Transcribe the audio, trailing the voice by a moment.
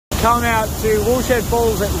come out to Woolshed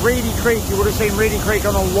Falls at Reedy Creek. You would have seen Reedy Creek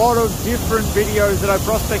on a lot of different videos that I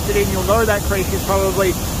prospected in. You'll know that creek is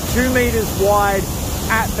probably 2 meters wide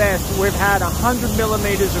at best. We've had 100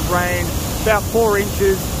 millimeters of rain, about 4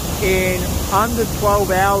 inches in under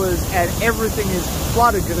 12 hours, and everything is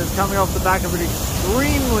flooded because it's coming off the back of an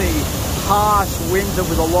extremely harsh winter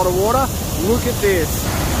with a lot of water. Look at this.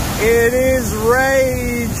 It is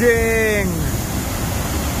raging.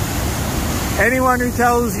 Anyone who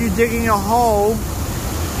tells you digging a hole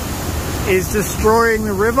is destroying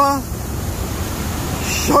the river,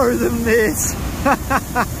 show them this.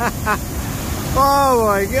 Oh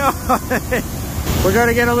my God. We're going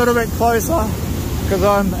to get a little bit closer because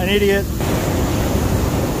I'm an idiot.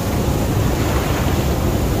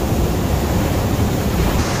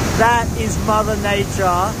 That is Mother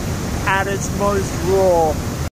Nature at its most raw.